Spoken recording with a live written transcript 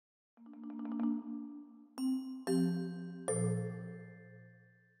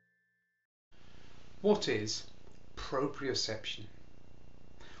What is proprioception?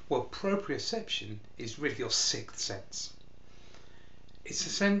 Well, proprioception is really your sixth sense. It's a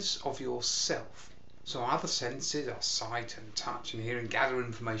sense of yourself. So our other senses, our sight and touch and hearing, gather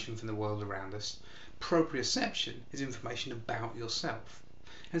information from the world around us. Proprioception is information about yourself.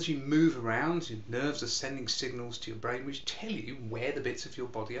 As you move around, your nerves are sending signals to your brain which tell you where the bits of your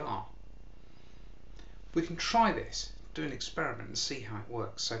body are. We can try this, do an experiment and see how it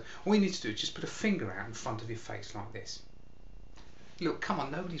works. So all you need to do is just put a finger out in front of your face like this. Look, come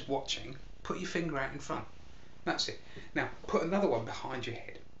on, nobody's watching. Put your finger out in front. That's it. Now put another one behind your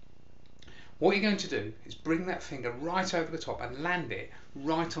head. What you're going to do is bring that finger right over the top and land it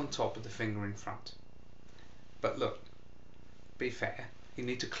right on top of the finger in front. But look, be fair, you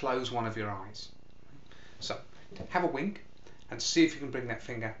need to close one of your eyes. So have a wink and see if you can bring that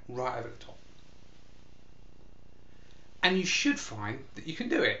finger right over the top. And you should find that you can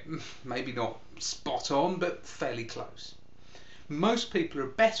do it. Maybe not spot on, but fairly close. Most people are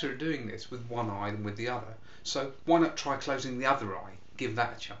better at doing this with one eye than with the other. So why not try closing the other eye? Give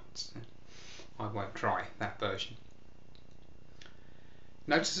that a chance. I won't try that version.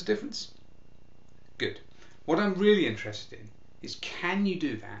 Notice the difference? Good. What I'm really interested in is, can you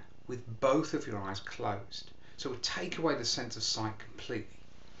do that with both of your eyes closed? So we'll take away the sense of sight completely.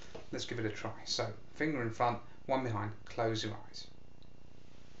 Let's give it a try. So finger in front, one behind, close your eyes.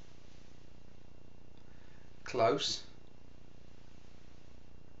 Close.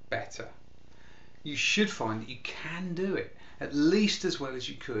 Better. You should find that you can do it at least as well as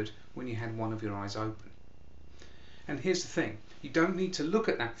you could when you had one of your eyes open. And here's the thing, you don't need to look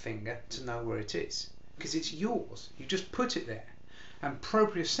at that finger to know where it is, because it's yours. You just put it there. And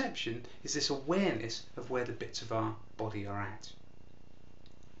proprioception is this awareness of where the bits of our body are at.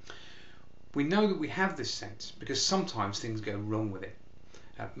 We know that we have this sense because sometimes things go wrong with it.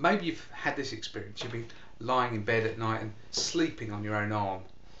 Maybe you've had this experience. You've been lying in bed at night and sleeping on your own arm.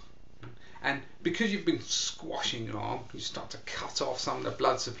 And because you've been squashing your arm, you start to cut off some of the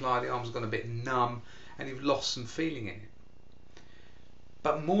blood supply, the arm's gone a bit numb, and you've lost some feeling in it.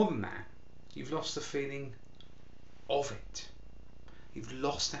 But more than that, you've lost the feeling of it. You've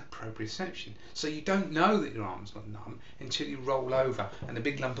lost that proprioception. So you don't know that your arm's got numb until you roll over and a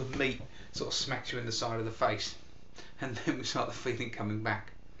big lump of meat sort of smacks you in the side of the face. And then we start the feeling coming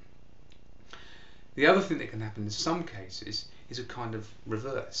back. The other thing that can happen in some cases is a kind of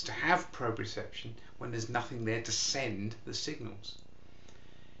reverse, to have proprioception when there's nothing there to send the signals.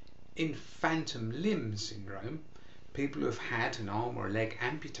 In phantom limb syndrome, people who have had an arm or a leg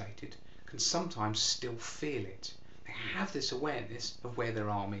amputated can sometimes still feel it. They have this awareness of where their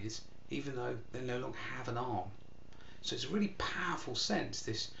arm is, even though they no longer have an arm. So it's a really powerful sense,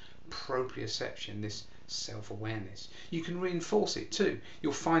 this proprioception, this self-awareness. You can reinforce it too.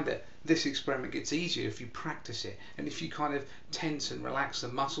 You'll find that this experiment gets easier if you practice it, and if you kind of tense and relax the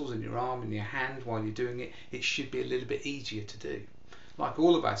muscles in your arm and your hand while you're doing it, it should be a little bit easier to do. Like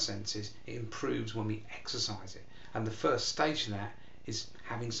all of our senses, it improves when we exercise it, and the first stage of that is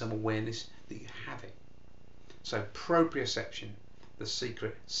having some awareness that you have it. So proprioception, the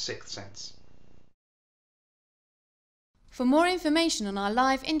secret sixth sense. For more information on our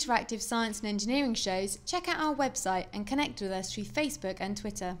live interactive science and engineering shows, check out our website and connect with us through Facebook and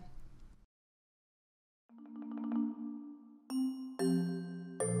Twitter.